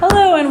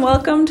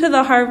welcome to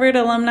the Harvard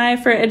Alumni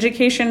for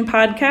Education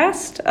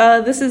podcast.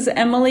 This is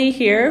Emily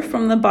here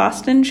from the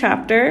Boston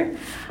chapter,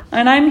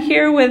 and I'm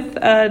here with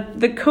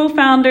the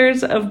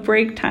co-founders of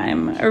Break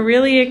Time, a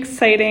really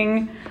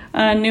exciting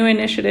new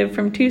initiative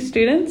from two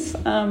students,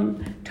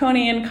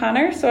 Tony and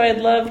Connor. So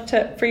I'd love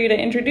for you to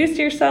introduce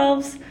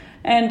yourselves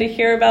and to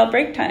hear about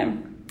Break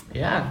Time.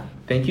 Yeah,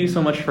 thank you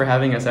so much for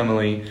having us,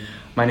 Emily.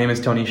 My name is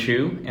Tony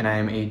Hsu, and I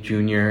am a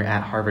junior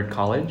at Harvard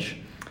College.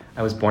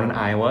 I was born in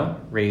Iowa,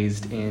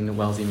 raised in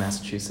Wellesley,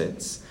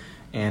 Massachusetts,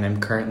 and I'm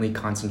currently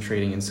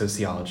concentrating in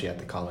sociology at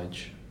the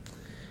college.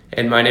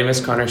 And my name is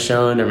Connor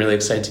Schoen. I'm really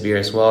excited to be here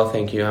as well.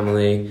 Thank you,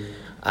 Emily.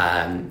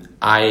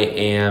 I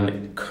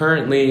am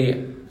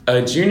currently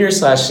a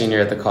junior/senior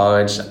at the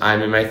college.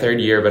 I'm in my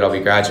third year, but I'll be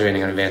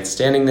graduating on advanced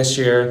standing this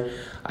year.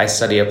 I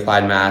study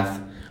applied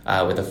math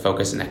with a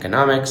focus in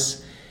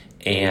economics,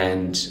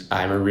 and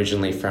I'm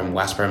originally from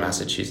Westborough,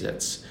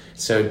 Massachusetts.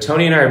 So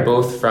Tony and I are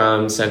both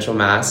from Central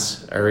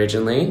Mass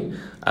originally,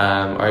 or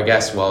I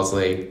guess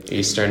Wellesley,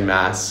 Eastern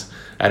Mass.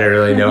 I don't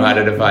really know how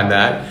to define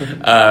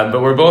that. But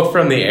we're both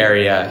from the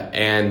area.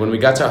 And when we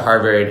got to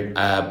Harvard,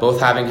 both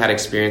having had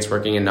experience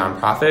working in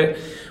nonprofit,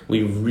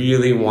 we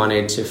really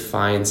wanted to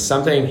find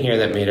something here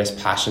that made us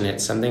passionate,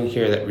 something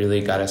here that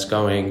really got us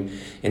going,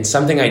 and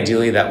something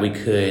ideally that we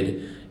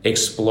could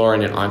explore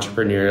in an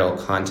entrepreneurial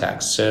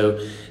context.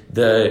 So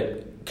the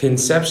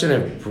conception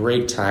of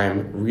Break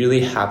Time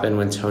really happened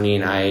when Tony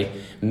and I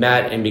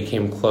met and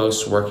became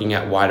close working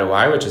at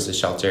Y2Y, which is a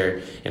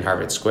shelter in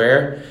Harvard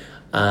Square,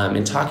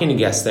 and talking to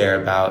guests there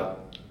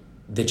about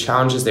the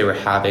challenges they were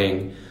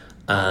having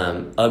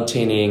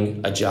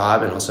obtaining a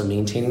job and also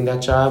maintaining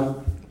that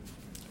job.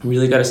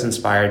 Really got us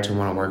inspired to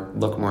want to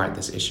look more at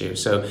this issue.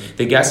 So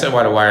the guests at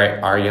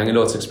Y2Y are young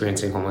adults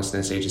experiencing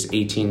homelessness ages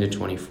 18 to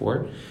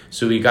 24.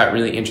 So we got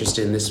really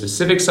interested in this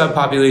specific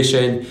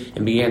subpopulation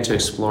and began to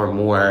explore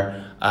more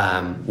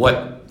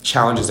what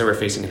challenges they were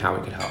facing and how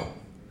we could help.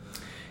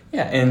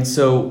 Yeah, and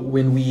so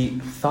when we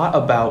thought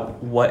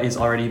about what is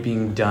already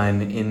being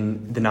done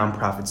in the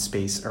nonprofit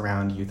space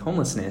around youth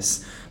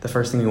homelessness, the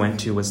first thing we went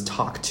to was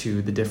talk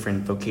to the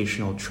different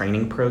vocational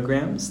training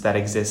programs that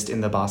exist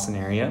in the Boston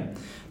area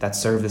that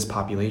serve this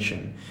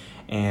population.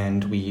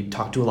 And we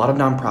talked to a lot of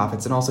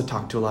nonprofits and also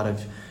talked to a lot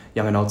of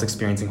young adults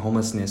experiencing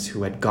homelessness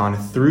who had gone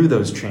through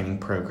those training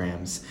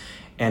programs.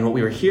 And what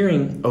we were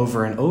hearing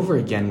over and over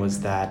again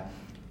was that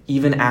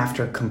even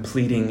after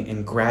completing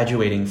and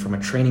graduating from a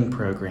training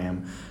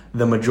program,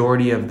 the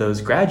majority of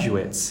those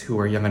graduates who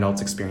were young adults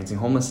experiencing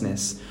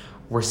homelessness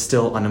were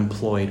still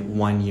unemployed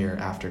 1 year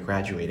after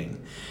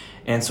graduating.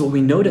 And so what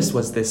we noticed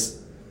was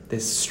this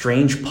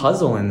strange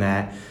puzzle in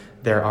that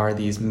there are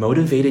these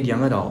motivated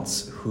young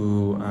adults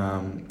who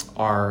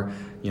are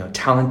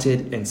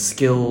talented and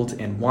skilled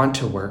and want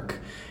to work,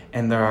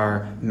 and there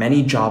are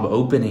many job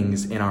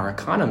openings in our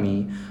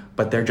economy,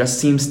 but there just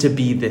seems to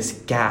be this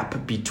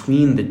gap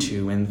between the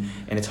two, and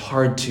it's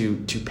hard to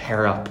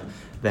pair up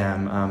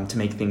them to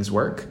make things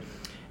work.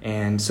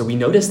 And so we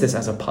noticed this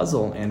as a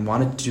puzzle and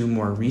wanted to do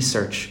more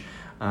research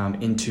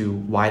into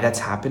why that's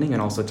happening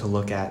and also to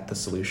look at the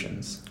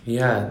solutions.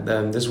 Yeah,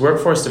 this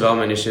workforce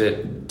development issue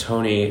that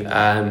Tony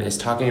is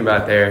talking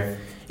about there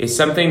is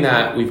something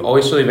that we've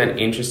always really been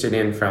interested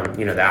in from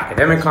the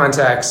academic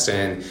context,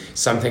 and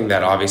something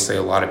that obviously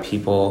a lot of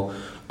people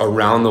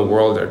around the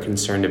world are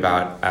concerned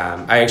about.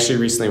 I actually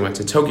recently went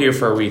to Tokyo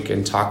for a week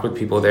and talked with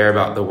people there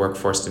about the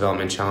workforce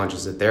development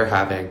challenges that they're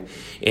having.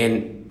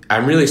 And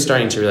I'm really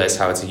starting to realize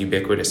how it's a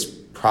ubiquitous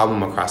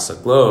problem across the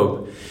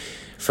globe.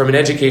 From an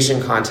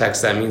education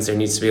context, that means there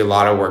needs to be a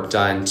lot of work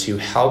done to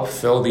help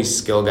fill these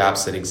skill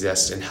gaps that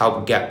exist and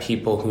help get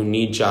people who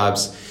need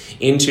jobs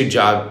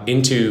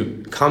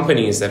into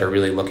companies that are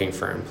really looking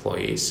for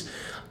employees.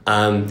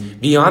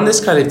 Beyond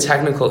this kind of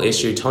technical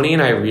issue, Tony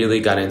and I really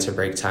got into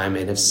Break Time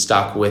and have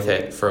stuck with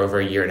it for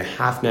over 1.5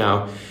 years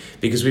now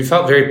because we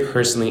felt very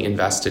personally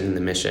invested in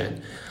the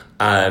mission.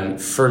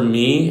 For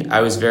me,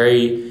 I was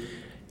very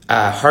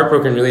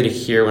heartbroken really to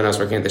hear when I was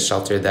working at the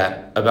shelter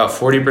that about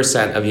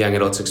 40% of young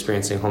adults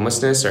experiencing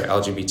homelessness are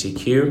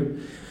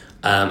LGBTQ.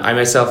 I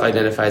myself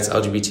identify as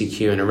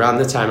LGBTQ, and around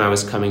the time I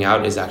was coming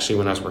out is actually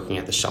when I was working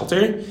at the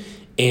shelter.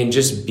 And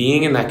just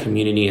being in that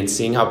community and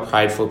seeing how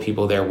prideful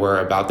people there were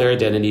about their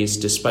identities,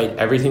 despite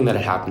everything that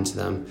had happened to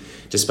them,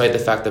 despite the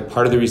fact that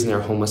part of the reason they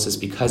were homeless is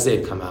because they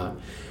had come out,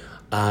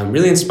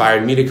 really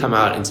inspired me to come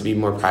out and to be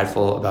more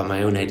prideful about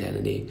my own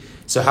identity.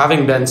 So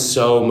having been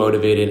so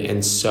motivated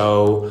and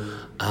so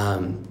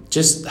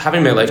just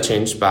having my life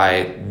changed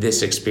by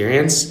this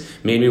experience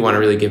made me want to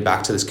really give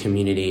back to this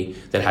community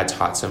that had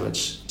taught so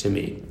much to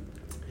me.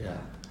 Yeah.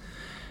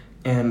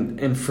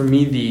 And for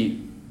me,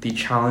 the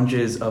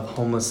challenges of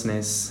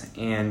homelessness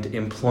and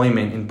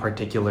employment in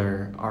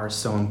particular are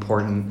so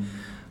important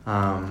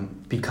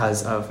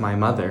because of my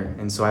mother.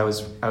 And so I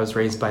was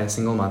raised by a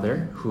single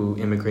mother who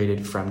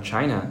immigrated from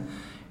China.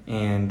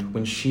 And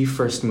when she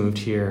first moved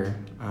here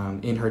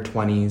in her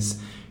 20s,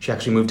 she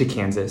actually moved to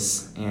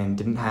Kansas and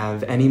didn't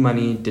have any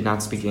money, did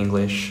not speak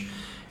English.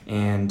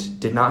 and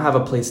did not have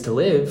a place to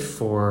live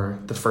for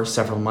the first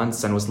several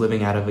months and was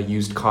living out of a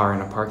used car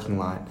in a parking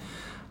lot.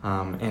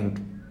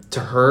 And to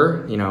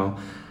her,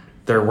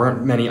 there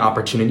weren't many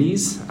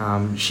opportunities.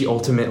 She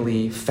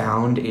ultimately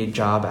found a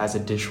job as a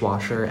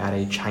dishwasher at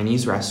a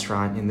Chinese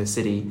restaurant in the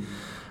city.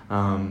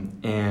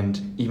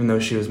 And even though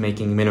she was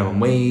making minimum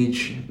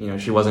wage,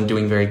 she wasn't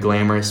doing very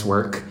glamorous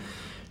work,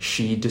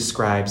 she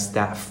describes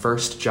that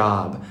first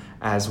job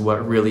as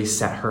what really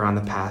set her on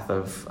the path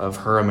of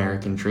her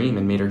American dream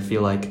and made her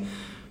feel like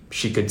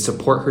she could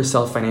support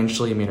herself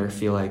financially, made her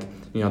feel like,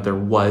 there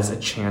was a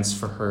chance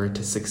for her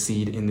to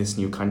succeed in this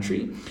new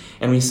country.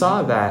 And we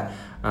saw that,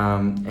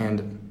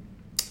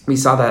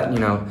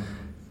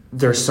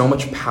 there's so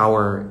much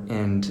power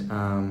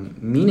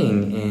and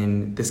meaning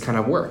in this kind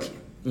of work,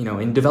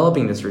 in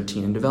developing this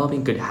routine, in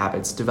developing good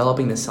habits,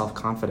 developing this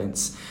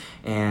self-confidence.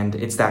 And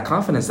it's that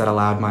confidence that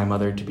allowed my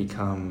mother to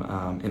become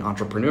an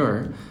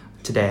entrepreneur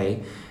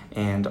today.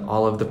 And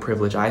all of the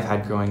privilege I've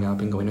had growing up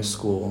and going to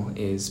school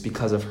is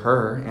because of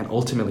her, and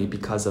ultimately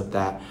because of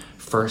that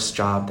first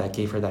job that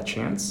gave her that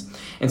chance.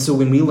 And so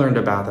when we learned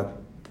about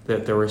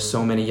that there were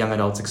so many young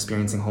adults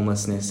experiencing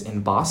homelessness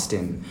in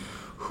Boston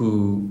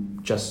who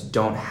just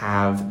don't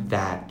have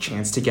that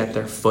chance to get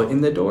their foot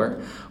in the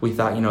door, we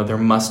thought, there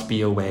must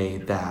be a way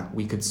that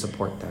we could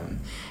support them.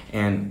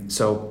 And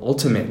so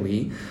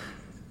ultimately,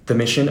 the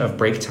mission of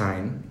Break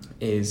Time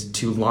is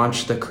to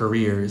launch the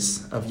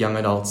careers of young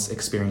adults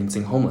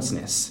experiencing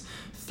homelessness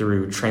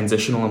through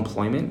transitional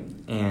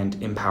employment and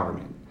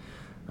empowerment.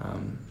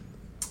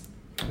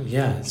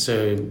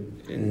 So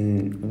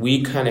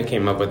we kind of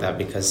came up with that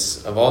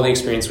because of all the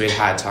experience we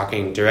had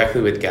talking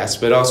directly with guests,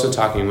 but also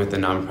talking with the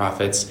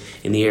nonprofits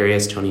in the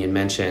areas Tony had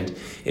mentioned.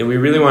 And we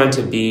really wanted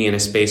to be in a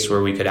space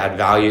where we could add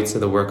value to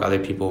the work other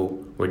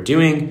people were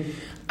doing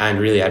and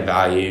really add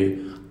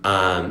value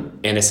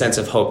and a sense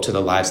of hope to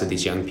the lives of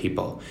these young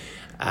people.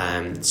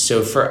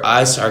 So for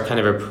us, our kind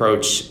of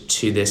approach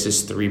to this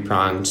is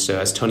three-pronged. So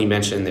as Tony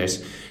mentioned,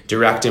 there's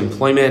direct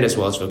employment as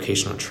well as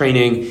vocational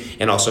training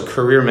and also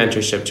career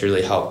mentorship to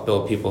really help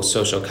build people's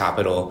social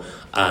capital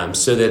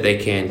so that they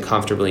can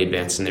comfortably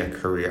advance in their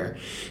career.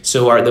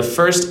 So the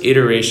first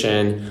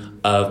iteration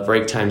of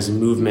Break Time's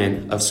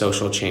movement of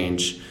social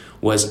change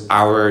was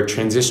our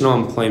transitional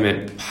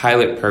employment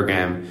pilot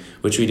program,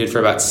 which we did for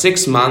about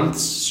 6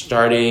 months,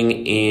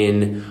 starting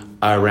in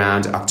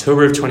around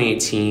October of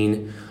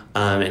 2018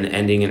 and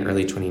ending in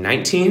early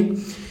 2019.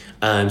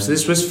 So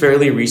this was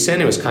fairly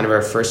recent. It was kind of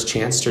our first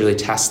chance to really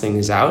test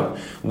things out.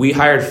 We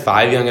hired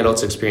 5 young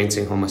adults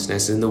experiencing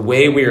homelessness, and the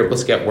way we were able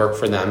to get work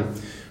for them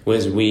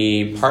was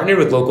we partnered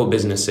with local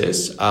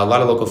businesses, a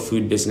lot of local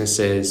food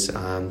businesses,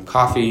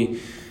 coffee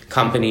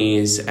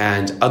companies,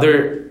 and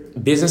other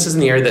businesses in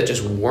the area that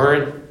just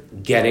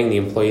weren't getting the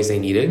employees they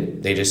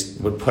needed. They just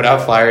would put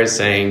out flyers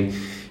saying,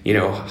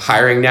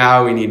 hiring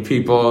now, we need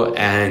people,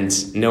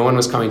 and no one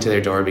was coming to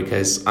their door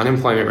because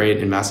unemployment rate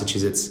in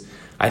Massachusetts,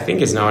 I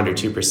think, is now under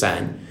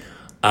 2%.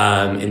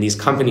 And these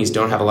companies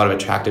don't have a lot of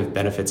attractive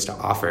benefits to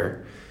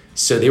offer.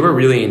 So they were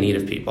really in need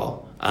of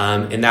people.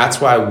 And that's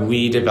why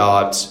we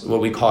developed what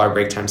we call our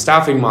Break Time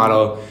staffing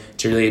model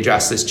to really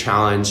address this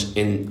challenge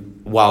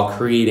while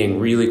creating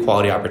really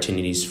quality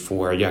opportunities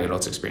for young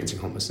adults experiencing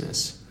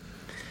homelessness.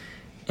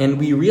 And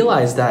we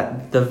realized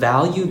that the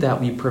value that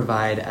we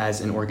provide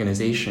as an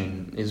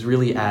organization is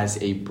really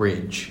as a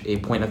bridge, a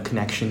point of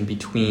connection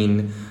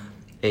between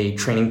a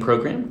training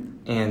program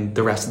and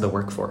the rest of the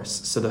workforce.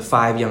 So the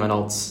 5 young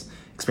adults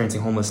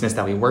experiencing homelessness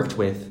that we worked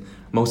with,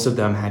 most of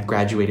them had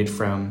graduated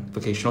from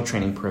vocational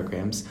training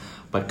programs,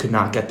 but could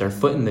not get their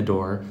foot in the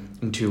door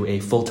into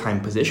a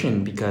full-time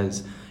position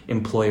because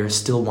employers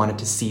still wanted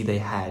to see they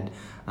had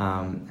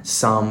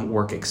some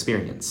work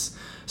experience.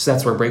 So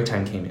that's where Break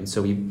Time came in.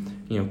 So we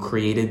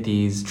created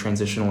these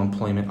transitional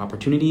employment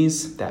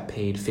opportunities that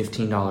paid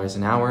 $15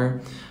 an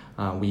hour.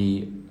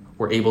 We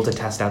were able to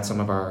test out some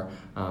of our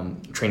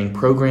training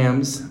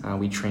programs.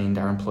 We trained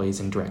our employees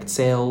in direct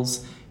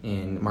sales,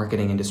 in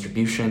marketing and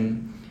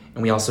distribution,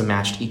 and we also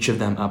matched each of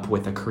them up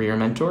with a career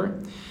mentor.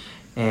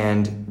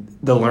 And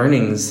the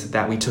learnings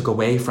that we took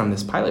away from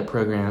this pilot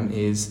program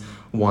is,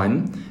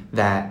 one,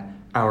 that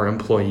our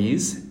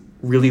employees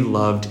really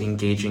loved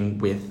engaging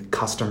with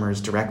customers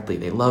directly.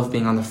 They love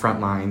being on the front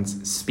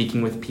lines,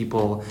 speaking with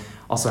people,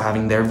 also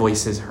having their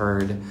voices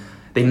heard.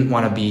 They didn't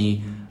want to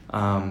be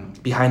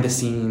behind the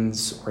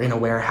scenes or in a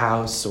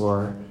warehouse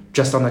or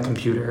just on the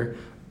computer.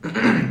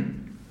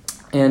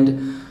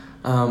 And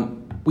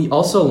we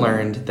also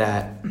learned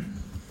that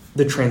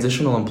the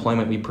transitional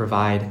employment we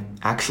provide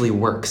actually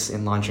works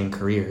in launching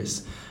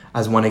careers.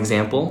 As one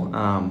example,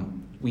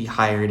 we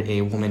hired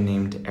a woman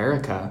named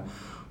Erica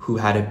who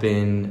had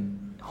been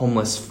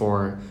homeless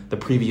for the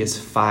previous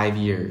 5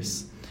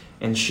 years.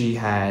 And she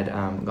had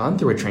gone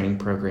through a training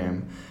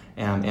program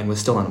and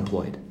was still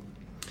unemployed.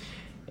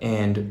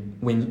 And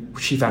when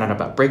she found out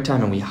about Break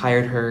Time and we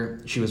hired her,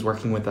 she was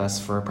working with us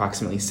for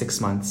approximately 6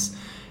 months.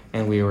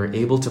 And we were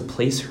able to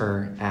place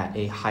her at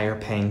a higher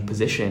paying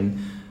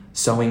position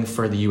sewing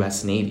for the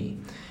U.S. Navy.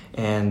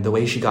 And the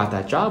way she got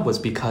that job was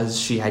because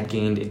she had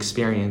gained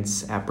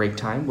experience at Break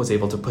Time, was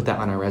able to put that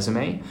on her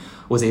resume,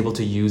 was able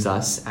to use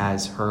us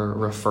as her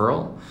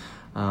referral.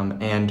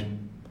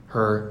 And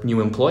her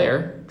new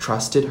employer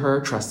trusted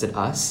her, trusted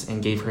us,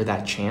 and gave her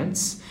that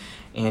chance.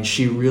 And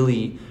she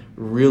really,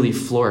 really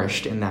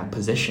flourished in that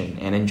position.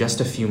 And in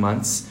just a few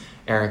months,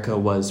 Erica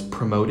was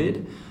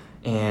promoted.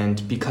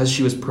 And because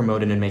she was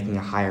promoted and making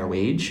a higher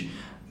wage,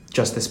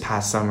 just this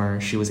past summer,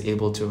 she was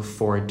able to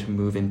afford to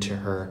move into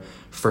her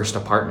first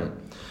apartment.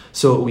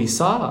 So what we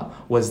saw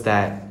was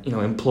that,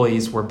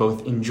 employees were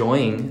both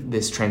enjoying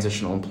this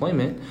transitional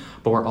employment,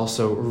 but were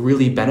also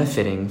really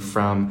benefiting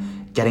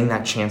from getting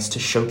that chance to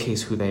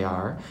showcase who they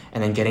are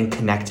and then getting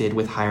connected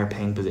with higher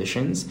paying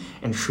positions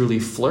and truly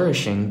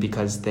flourishing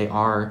because they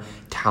are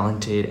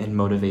talented and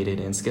motivated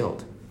and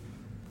skilled.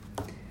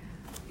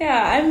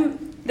 Yeah,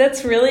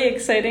 that's really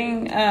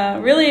exciting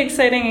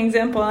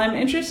example. I'm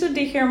interested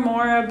to hear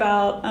more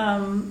about,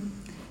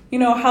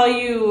 how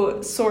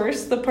you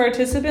source the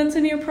participants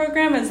in your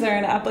program. Is there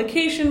an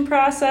application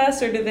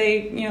process, or do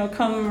they,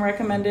 come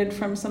recommended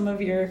from some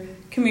of your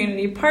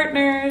community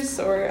partners,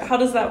 or how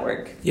does that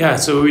work? Yeah,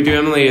 so what we do,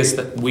 Emily, is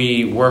that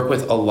we work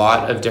with a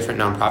lot of different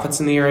nonprofits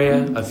in the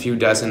area, a few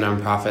dozen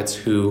nonprofits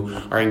who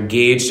are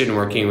engaged in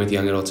working with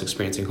young adults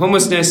experiencing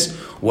homelessness,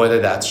 whether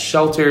that's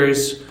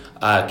shelters,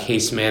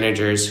 case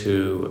managers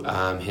who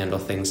handle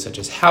things such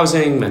as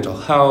housing, mental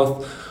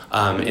health,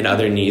 and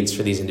other needs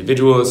for these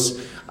individuals,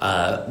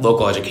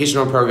 local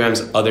educational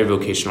programs, other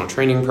vocational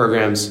training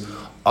programs.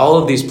 All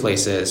of these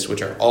places,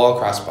 which are all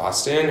across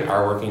Boston,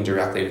 are working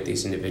directly with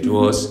these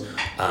individuals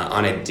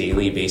on a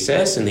daily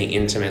basis, and they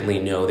intimately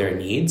know their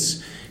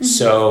needs.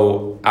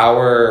 So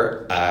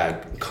our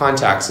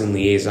contacts and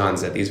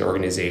liaisons at these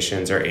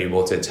organizations are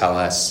able to tell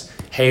us,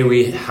 hey,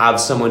 we have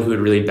someone who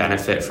would really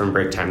benefit from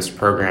Break Time's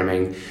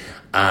programming.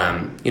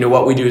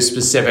 What we do is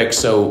specific,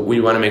 so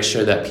we want to make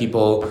sure that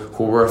people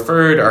who were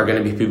referred are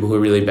going to be people who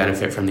really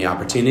benefit from the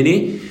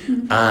opportunity.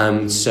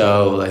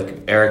 So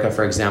like Erica,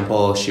 for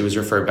example, she was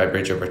referred by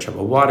Bridge Over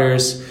Troubled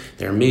Waters.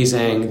 They're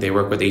amazing. They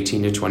work with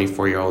 18 to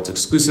 24-year-olds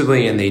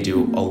exclusively, and they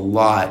do a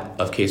lot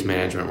of case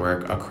management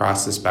work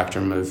across the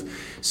spectrum of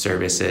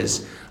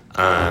services.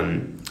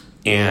 And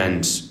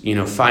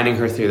finding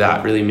her through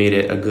that really made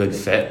it a good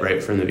fit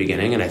right from the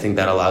beginning, and I think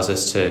that allows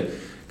us to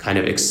kind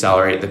of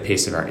accelerate the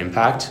pace of our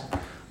impact,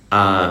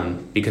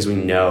 because we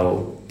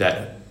know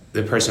that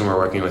the person we're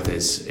working with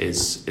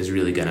is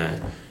really gonna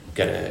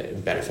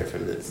benefit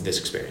from this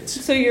experience.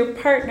 So your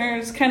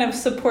partners kind of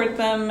support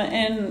them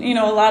in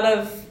a lot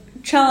of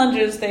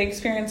challenges they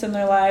experience in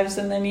their lives,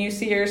 and then you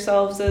see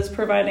yourselves as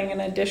providing an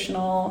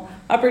additional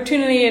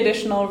opportunity,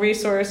 additional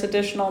resource,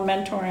 additional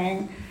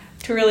mentoring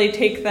to really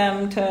take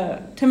them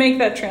to make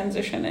that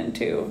transition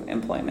into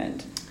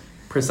employment.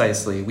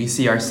 Precisely. We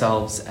see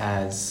ourselves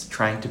as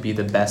trying to be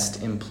the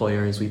best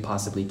employers we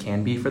possibly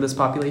can be for this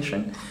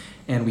population,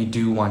 and we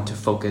do want to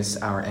focus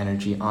our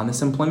energy on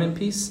this employment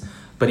piece.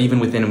 But even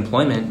within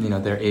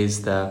employment, there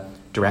is the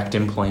direct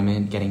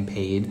employment, getting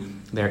paid,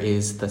 there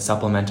is the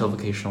supplemental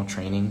vocational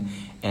training,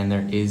 and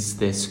there is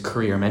this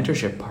career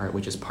mentorship part,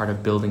 which is part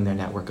of building their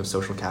network of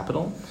social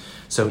capital.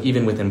 So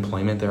even with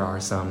employment, there are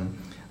some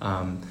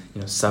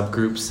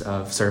subgroups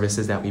of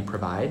services that we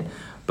provide,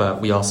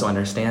 but we also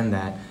understand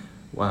that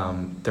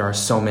there are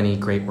so many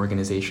great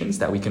organizations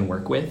that we can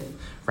work with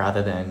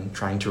rather than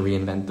trying to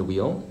reinvent the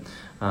wheel.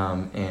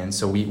 And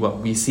so what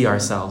we see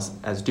ourselves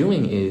as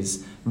doing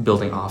is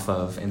building off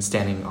of and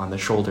standing on the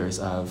shoulders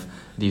of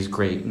these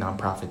great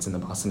nonprofits in the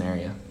Boston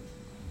area.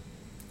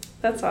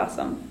 That's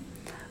awesome.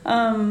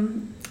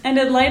 And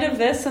in light of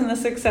this and the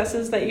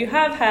successes that you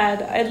have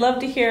had, I'd love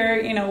to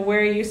hear,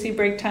 where you see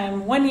Break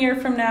Time 1 year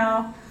from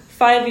now,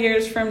 5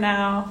 years from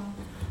now.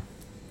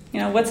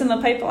 What's in the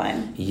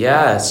pipeline?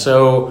 Yeah,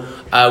 so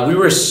we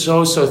were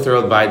so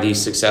thrilled by the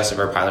success of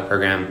our pilot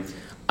program.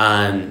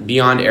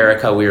 Beyond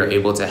Erica, we were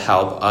able to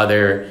help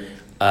other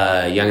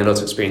young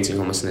adults experiencing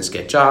homelessness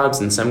get jobs.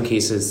 In some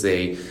cases,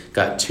 they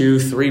got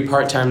 2-3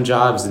 part-time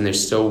jobs, and they're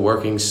still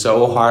working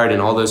so hard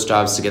in all those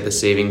jobs to get the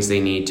savings they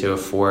need to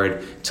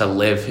afford to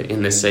live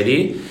in the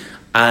city.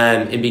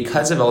 And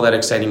because of all that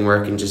exciting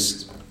work and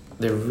just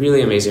the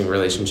really amazing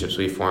relationships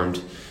we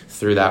formed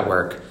through that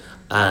work,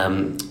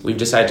 we've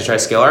decided to try to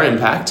scale our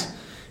impact.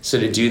 So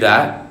to do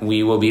that,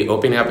 we will be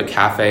opening up a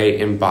cafe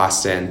in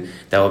Boston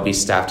that will be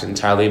staffed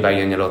entirely by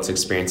young adults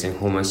experiencing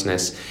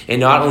homelessness,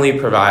 and not only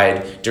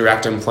provide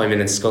direct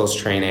employment and skills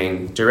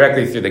training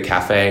directly through the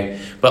cafe,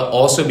 but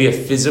also be a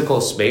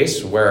physical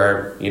space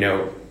where,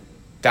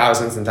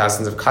 thousands and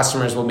thousands of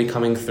customers will be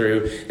coming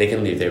through. They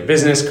can leave their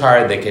business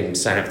card. They can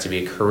sign up to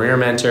be a career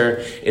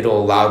mentor. It'll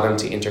allow them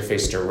to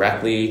interface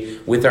directly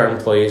with our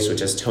employees, which,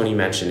 as Tony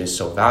mentioned, is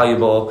so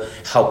valuable,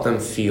 help them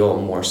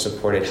feel more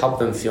supported, help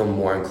them feel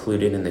more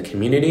included in the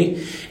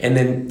community. And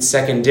then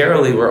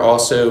secondarily, we're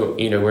also,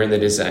 we're in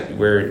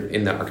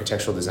the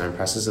architectural design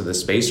process of the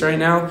space right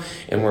now,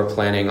 and we're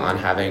planning on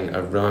having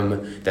a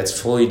room that's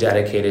fully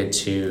dedicated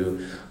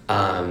to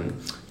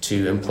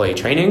to employee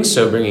training,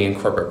 so bringing in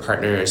corporate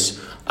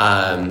partners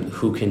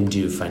who can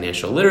do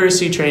financial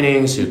literacy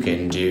trainings, who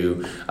can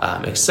do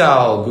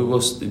Excel,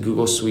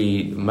 Google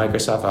Suite,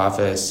 Microsoft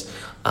Office,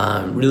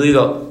 really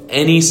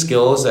any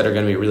skills that are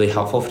going to be really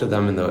helpful to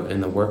them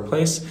in the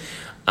workplace.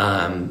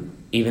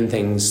 Even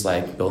things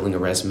like building a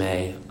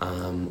resume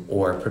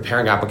or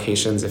preparing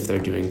applications if they're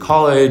doing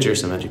college or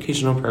some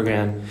educational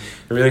program.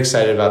 I'm really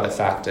excited about the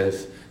fact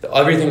of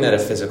everything that a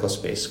physical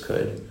space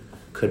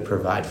could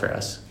provide for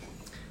us.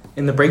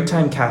 And the Break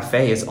Time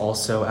Cafe is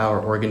also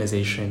our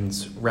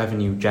organization's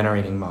revenue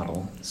generating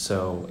model.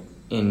 So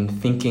in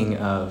thinking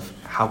of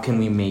how can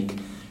we make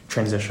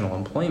transitional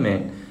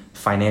employment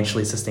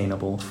financially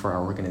sustainable for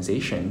our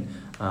organization,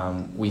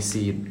 we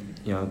see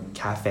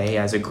cafe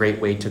as a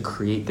great way to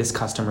create this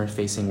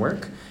customer-facing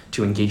work,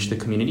 to engage the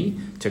community,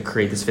 to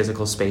create this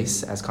physical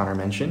space, as Connor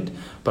mentioned,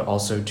 but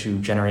also to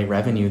generate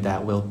revenue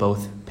that will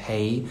both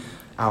pay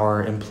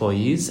our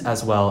employees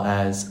as well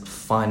as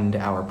fund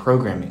our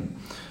programming.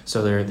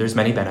 So there's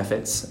many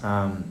benefits.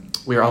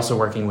 We are also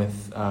working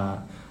with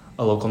a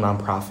local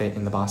nonprofit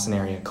in the Boston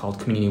area called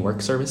Community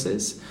Work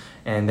Services,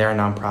 and they're a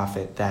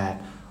nonprofit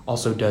that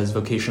also does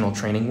vocational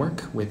training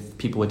work with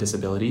people with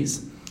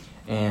disabilities.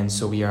 And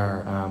so we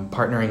are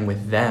partnering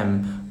with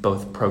them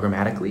both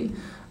programmatically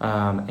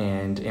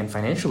and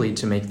financially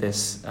to make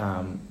this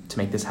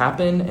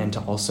happen, and to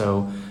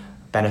also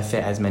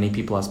benefit as many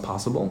people as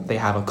possible. They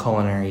have a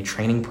culinary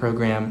training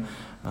program,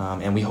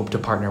 and we hope to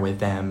partner with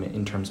them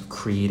in terms of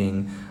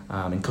creating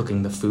and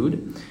cooking the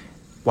food,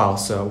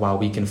 while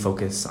we can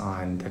focus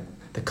on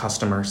the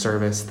customer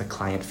service, the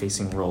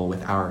client-facing role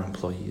with our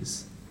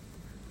employees.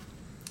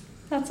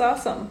 That's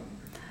awesome.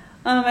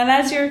 And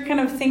as you're kind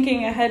of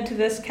thinking ahead to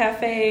this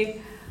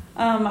cafe,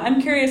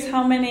 I'm curious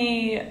how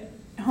many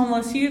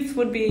homeless youth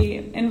would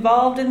be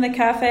involved in the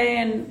cafe,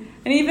 and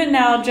even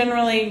now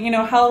generally,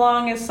 how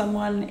long is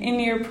someone in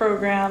your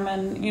program,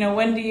 and,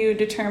 when do you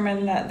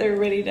determine that they're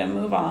ready to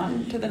move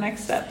on to the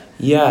next step?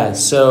 Yeah,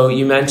 so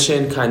you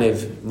mentioned kind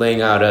of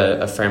laying out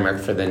a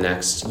framework for the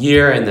next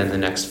year and then the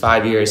next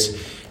 5 years.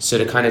 So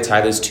to kind of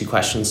tie those two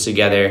questions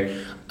together,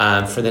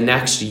 for the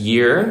next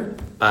year,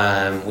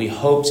 we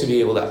hope to be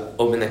able to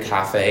open the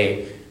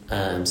cafe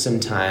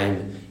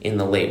sometime in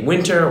the late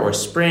winter or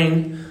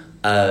spring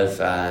of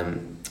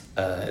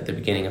the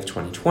beginning of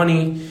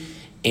 2020.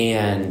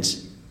 And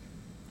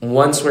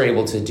once we're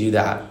able to do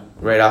that,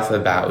 right off the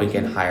bat, we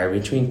can hire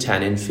between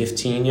 10 and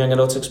 15 young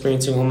adults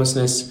experiencing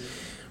homelessness.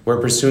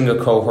 We're pursuing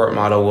a cohort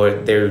model where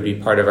they would be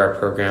part of our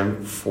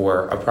program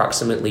for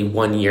approximately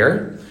 1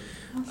 year.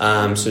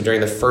 So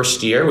during the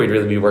first year, we'd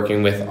really be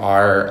working with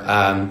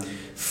our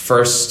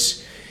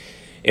first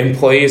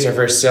employees, our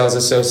first sales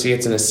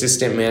associates and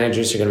assistant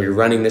managers who are going to be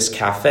running this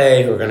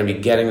cafe, who are going to be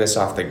getting this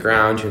off the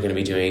ground, who are going to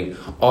be doing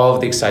all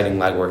of the exciting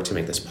legwork to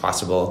make this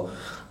possible.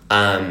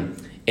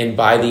 And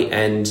by the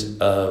end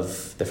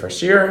of the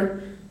first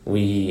year,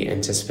 we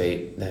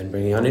anticipate then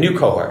bringing on a new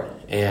cohort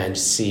and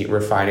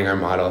refining our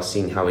model,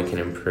 seeing how we can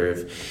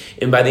improve.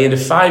 And by the end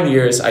of 5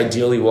 years,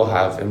 ideally we'll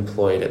have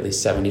employed at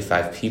least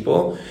 75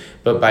 people.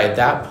 But by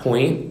that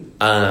point,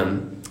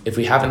 if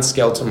we haven't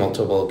scaled to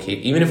multiple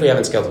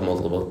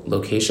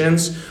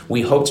locations,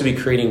 we hope to be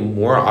creating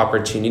more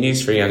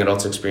opportunities for young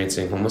adults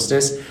experiencing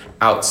homelessness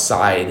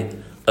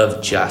outside of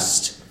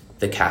just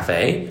the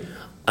cafe.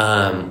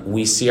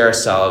 We see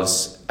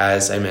ourselves,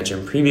 as I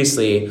mentioned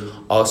previously,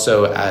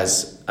 also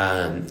as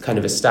kind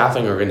of a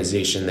staffing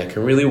organization that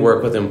can really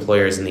work with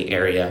employers in the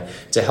area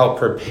to help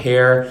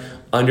prepare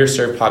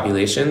underserved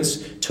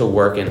populations to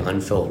work in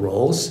unfilled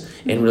roles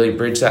and really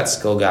bridge that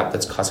skill gap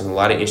that's causing a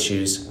lot of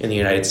issues in the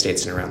United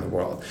States and around the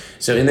world.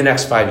 So in the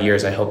next 5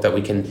 years, I hope that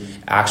we can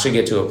actually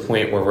get to a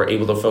point where we're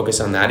able to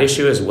focus on that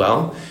issue as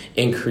well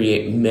and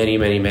create many,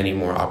 many, many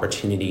more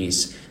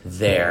opportunities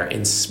there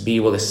and be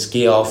able to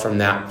scale from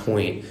that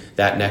point,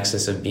 that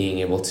nexus of being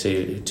able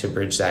to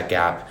bridge that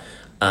gap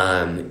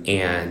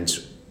and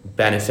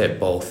benefit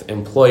both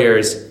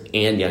employers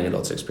and young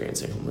adults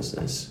experiencing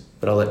homelessness.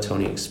 But I'll let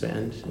Tony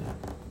expand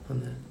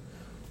on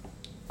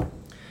that.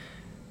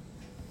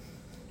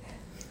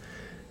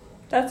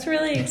 That's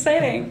really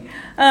exciting.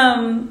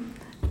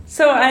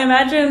 So I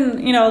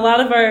imagine, a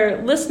lot of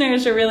our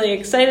listeners are really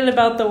excited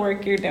about the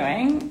work you're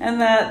doing and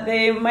that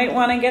they might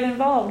want to get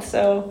involved.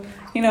 So,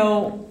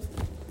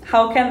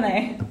 how can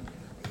they?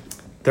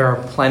 There are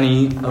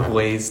plenty of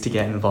ways to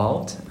get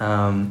involved.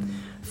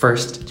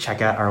 First,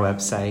 check out our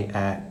website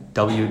at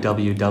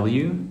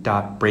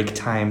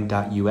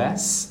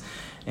www.breaktime.us.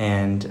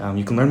 And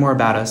you can learn more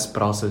about us,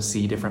 but also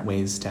see different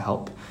ways to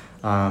help.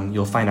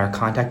 You'll find our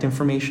contact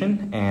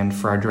information, and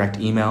for our direct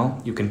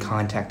email, you can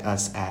contact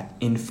us at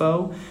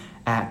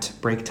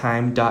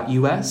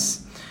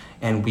info@breaktime.us,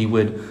 and we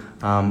would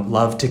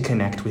love to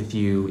connect with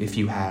you if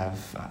you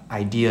have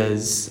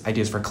ideas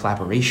for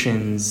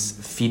collaborations,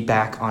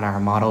 feedback on our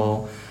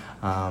model,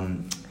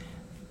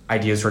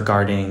 ideas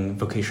regarding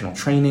vocational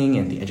training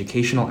and the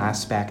educational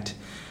aspect.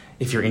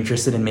 If you're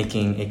interested in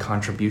making a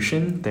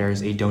contribution,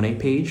 there's a donate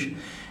page.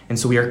 And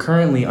so we are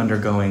currently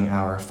undergoing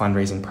our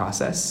fundraising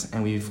process,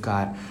 and we've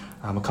got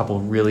a couple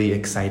really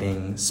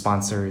exciting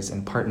sponsors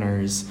and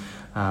partners,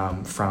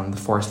 from the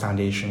Forest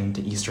Foundation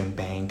to Eastern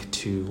Bank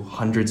to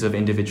hundreds of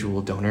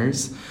individual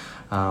donors.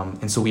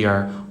 And so we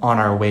are on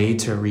our way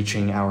to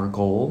reaching our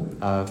goal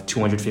of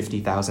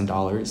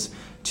 $250,000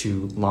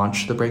 to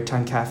launch the Break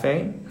Time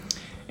Cafe.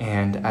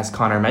 And as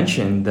Connor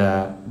mentioned,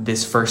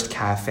 this first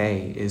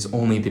cafe is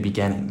only the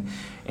beginning.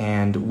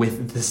 And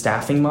with the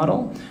staffing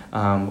model,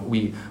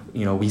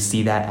 we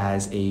see that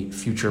as a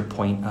future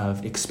point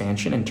of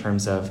expansion in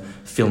terms of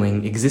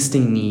filling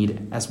existing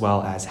need as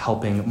well as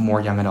helping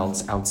more young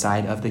adults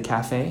outside of the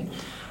cafe.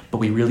 But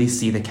we really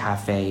see the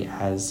cafe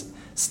as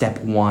step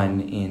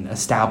one in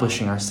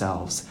establishing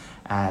ourselves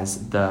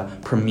as the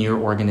premier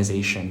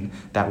organization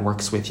that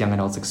works with young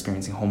adults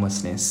experiencing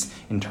homelessness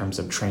in terms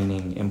of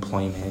training,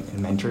 employment,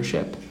 and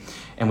mentorship.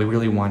 And we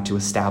really want to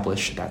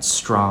establish that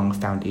strong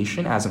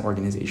foundation as an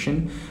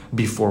organization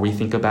before we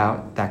think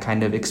about that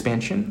kind of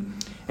expansion.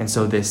 And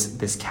so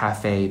this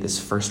cafe, this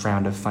first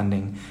round of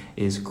funding,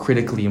 is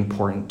critically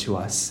important to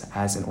us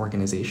as an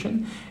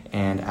organization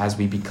and as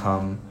we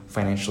become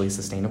financially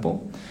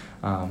sustainable.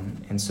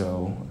 And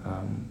so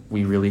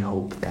we really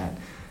hope that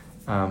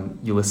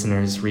you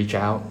listeners reach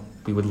out.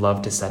 We would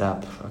love to set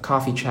up a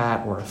coffee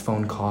chat or a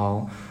phone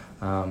call.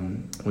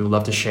 We would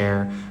love to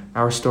share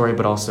our story,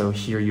 but also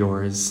hear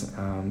yours,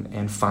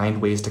 and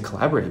find ways to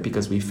collaborate,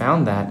 because we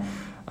found that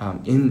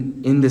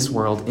in this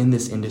world, in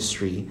this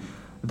industry,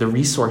 the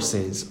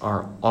resources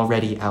are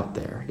already out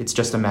there. It's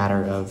just a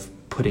matter of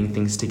putting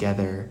things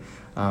together,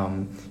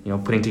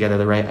 putting together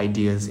the right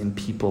ideas in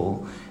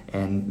people,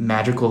 and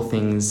magical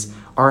things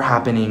are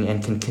happening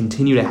and can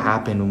continue to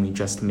happen when we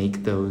just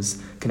make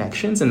those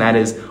connections. And that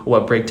is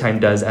what Break Time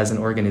does as an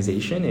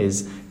organization,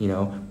 is,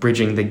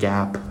 bridging the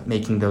gap,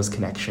 making those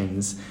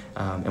connections.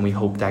 And we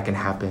hope that can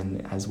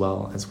happen as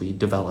well as we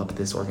develop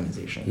this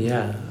organization.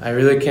 Yeah, I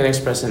really can't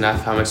express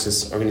enough how much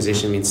this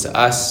organization means to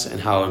us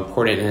and how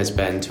important it has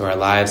been to our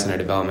lives and our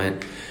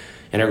development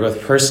and our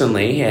growth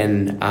personally.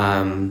 And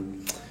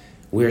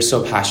we're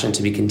so passionate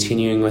to be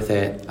continuing with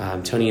it.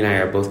 Tony and I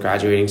are both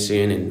graduating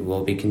soon, and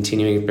we'll be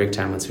continuing with Break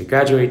Time once we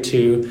graduate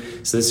too.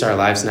 So this is our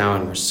lives now,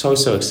 and we're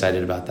so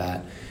excited about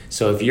that.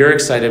 So if you're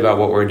excited about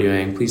what we're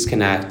doing, please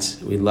connect.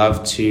 We'd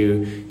love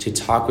to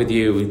talk with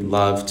you. We'd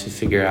love to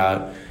figure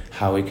out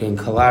how we can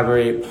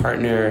collaborate,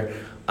 partner,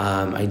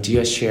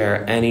 idea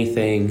share,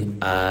 anything.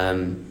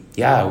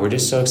 We're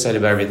just so excited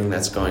about everything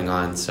that's going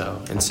on.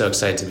 So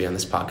excited to be on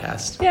this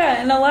podcast.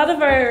 Yeah, and a lot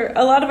of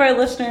our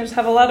listeners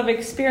have a lot of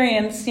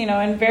experience,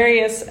 in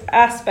various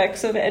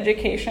aspects of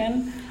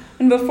education.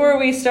 And before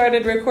we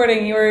started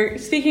recording, you were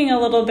speaking a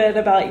little bit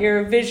about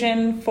your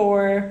vision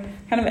for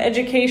kind of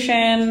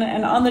education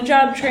and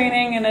on-the-job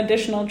training and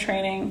additional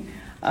training,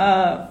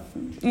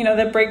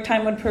 that Break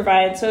Time would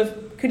provide. So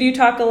could you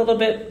talk a little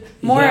bit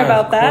more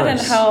about that and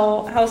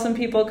how some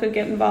people could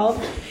get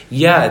involved?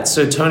 Yeah,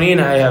 so Tony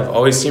and I have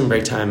always seen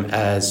Break Time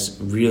as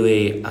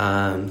really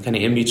kind of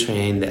in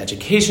between the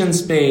education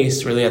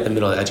space, really at the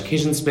middle of the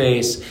education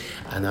space,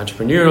 and the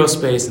entrepreneurial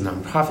space, and the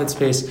nonprofit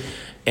space.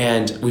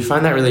 And we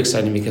find that really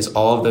exciting because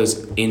all of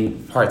those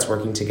in parts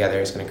working together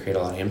is going to create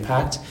a lot of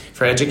impact.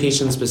 For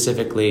education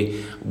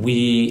specifically,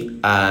 we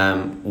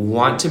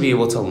want to be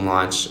able to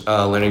launch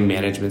a learning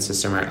management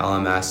system, or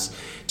LMS,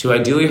 to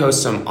ideally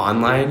host some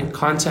online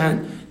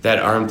content that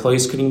our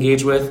employees could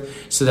engage with,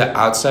 so that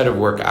outside of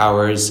work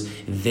hours,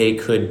 they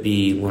could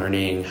be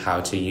learning how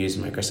to use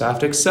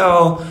Microsoft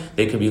Excel,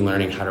 they could be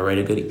learning how to write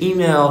a good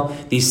email,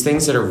 these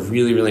things that are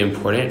really, really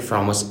important for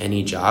almost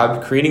any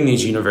job. Creating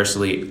these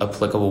universally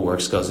applicable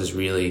work skills is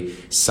really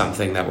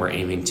something that we're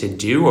aiming to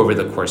do over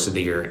the course of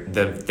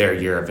their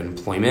year of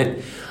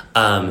employment.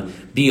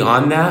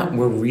 Beyond that,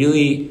 we're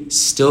really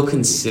still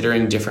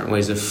considering different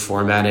ways of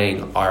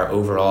formatting our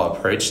overall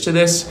approach to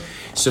this.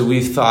 So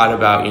we've thought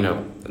about,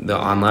 the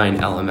online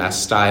LMS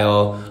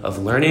style of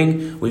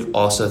learning. We've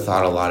also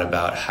thought a lot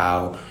about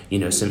how,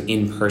 some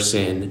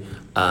in-person,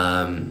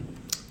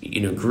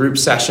 group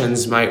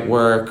sessions might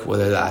work,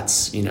 whether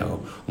that's,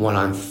 1-on-3,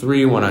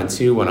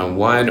 1-on-2,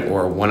 1-on-1,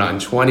 or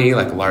 1-on-20,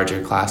 like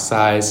larger class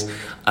size.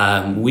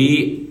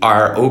 We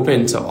are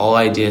open to all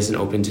ideas and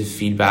open to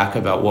feedback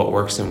about what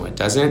works and what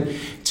doesn't.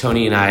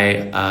 Tony and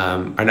I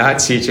are not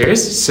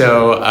teachers,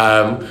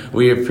 so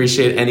we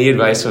appreciate any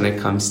advice when it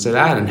comes to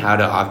that and how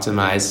to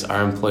optimize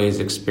our employees'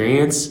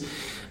 experience,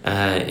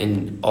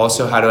 and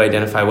also how to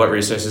identify what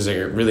resources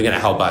are really going to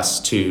help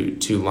us to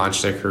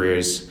launch their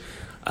careers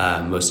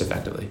most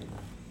effectively.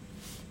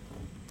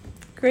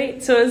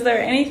 Great. So is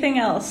there anything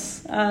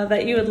else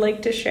that you would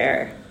like to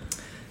share?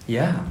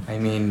 Yeah,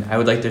 I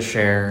would like to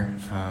share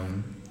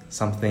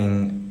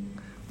something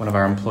one of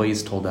our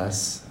employees told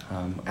us.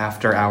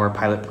 After our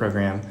pilot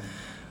program,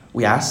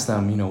 we asked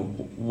them,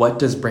 what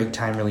does break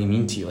time really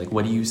mean to you? Like,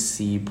 what do you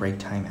see break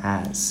time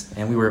as?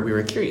 And we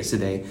were curious.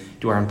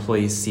 Do our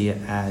employees see it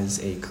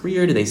as a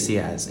career? Do they see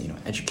it as,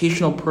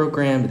 educational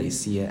program? Do they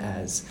see it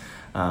as,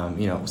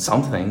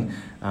 something?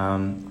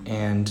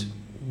 And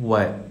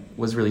what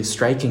was really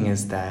striking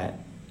is that,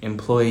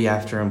 employee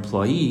after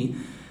employee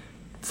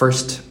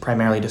first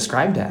primarily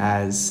described it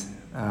as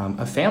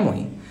a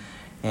family.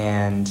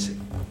 And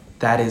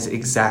that is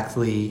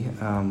exactly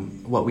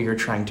what we are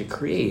trying to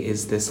create,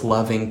 is this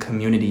loving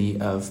community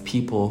of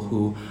people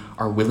who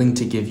are willing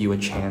to give you a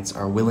chance,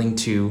 are willing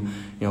to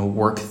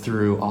work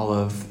through all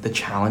of the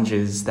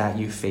challenges that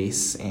you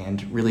face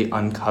and really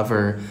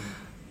uncover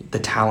the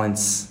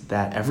talents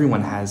that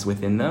everyone has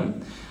within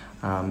them.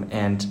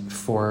 And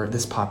for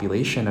this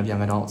population of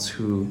young adults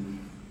who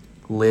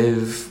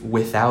live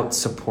without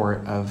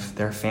support of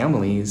their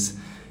families,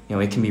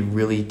 it can be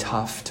really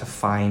tough to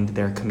find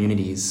their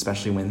communities,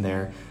 especially when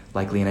they're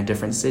likely in a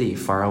different city,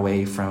 far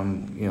away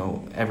from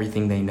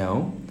everything they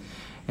know.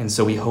 And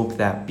so we hope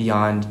that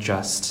beyond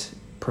just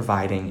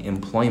providing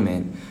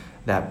employment,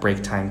 that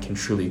break time can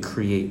truly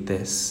create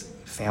this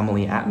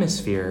family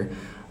atmosphere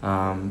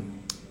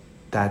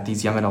that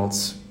these young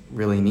adults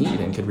really need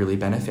and could really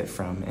benefit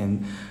from.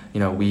 And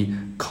we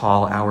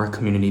call our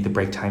community the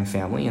Break Time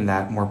Family, and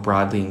that more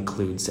broadly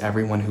includes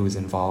everyone who is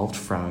involved,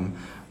 from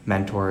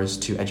mentors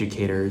to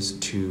educators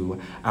to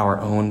our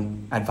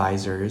own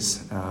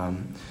advisors.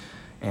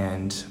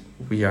 And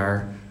we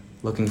are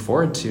looking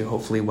forward to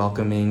hopefully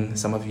welcoming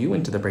some of you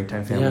into the Break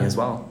Time Family as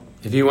well.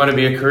 If you want to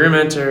be a career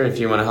mentor, if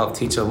you want to help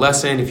teach a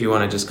lesson, if you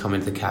want to just come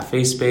into the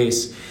cafe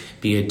space,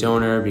 be a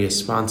donor, be a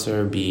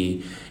sponsor,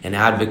 be an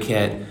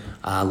advocate,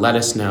 let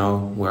us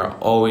know. We're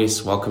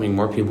always welcoming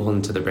more people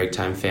into the Break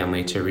Time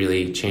Family to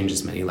really change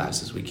as many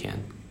lives as we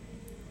can.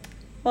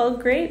 Well,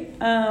 great.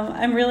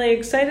 I'm really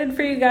excited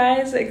for you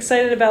guys,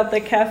 excited about the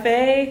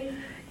cafe.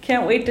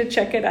 Can't wait to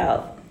check it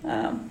out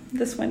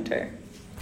this winter.